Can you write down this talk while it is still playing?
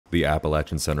The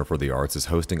Appalachian Center for the Arts is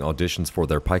hosting auditions for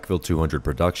their Pikeville 200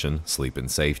 production, Sleep in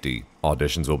Safety.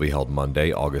 Auditions will be held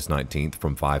Monday, August 19th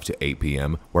from 5 to 8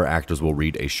 p.m., where actors will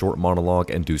read a short monologue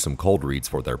and do some cold reads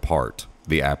for their part.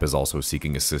 The app is also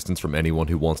seeking assistance from anyone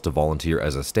who wants to volunteer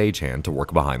as a stagehand to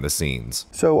work behind the scenes.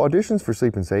 So auditions for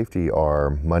Sleep in Safety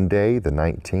are Monday the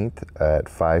 19th at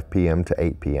 5 p.m. to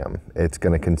 8 p.m. It's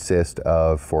going to consist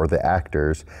of, for the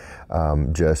actors,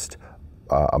 just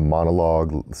a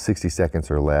monologue, 60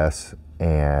 seconds or less,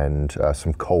 and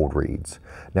some cold reads.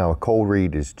 Now a cold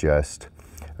read is just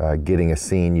getting a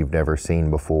scene you've never seen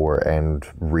before and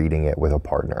reading it with a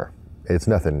partner. It's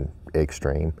nothing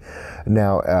extreme.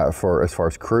 Now, as far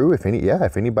as crew, if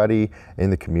anybody in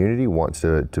the community wants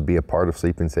to be a part of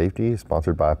Sleep in Safety,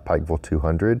 sponsored by Pikeville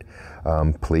 200,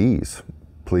 please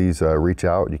reach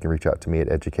out. You can reach out to me at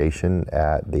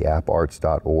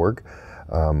education@theapparts.org.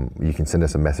 You can send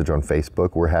us a message on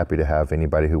Facebook. We're happy to have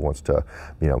anybody who wants to,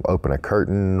 open a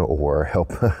curtain or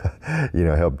help,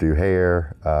 help do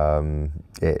hair,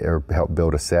 or help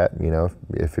build a set,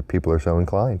 if people are so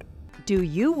inclined. Do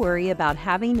you worry about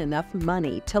having enough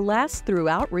money to last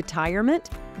throughout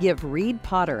retirement? Give Reed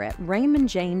Potter at Raymond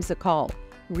James a call.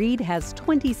 Reed has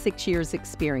 26 years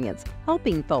experience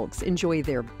helping folks enjoy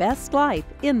their best life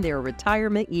in their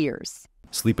retirement years.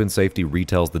 Sleep in Safety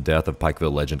retells the death of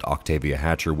Pikeville legend Octavia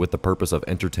Hatcher with the purpose of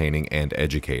entertaining and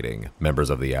educating.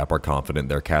 Members of the app are confident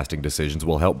their casting decisions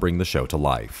will help bring the show to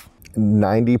life.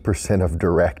 90% of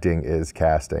directing is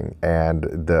casting, and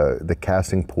the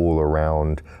casting pool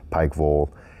around Pikeville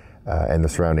and the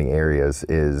surrounding areas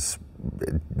is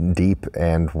deep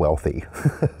and wealthy.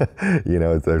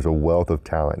 There's a wealth of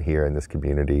talent here in this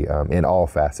community in all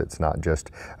facets, not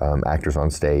just actors on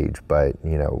stage, but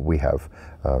we have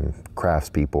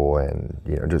craftspeople and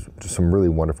just some really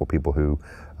wonderful people who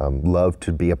love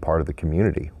to be a part of the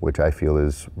community, which I feel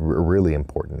is really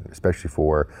important, especially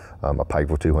for a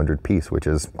Pikeville 200 piece, which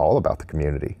is all about the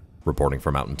community. Reporting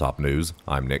for Mountaintop News,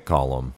 I'm Nick Collum.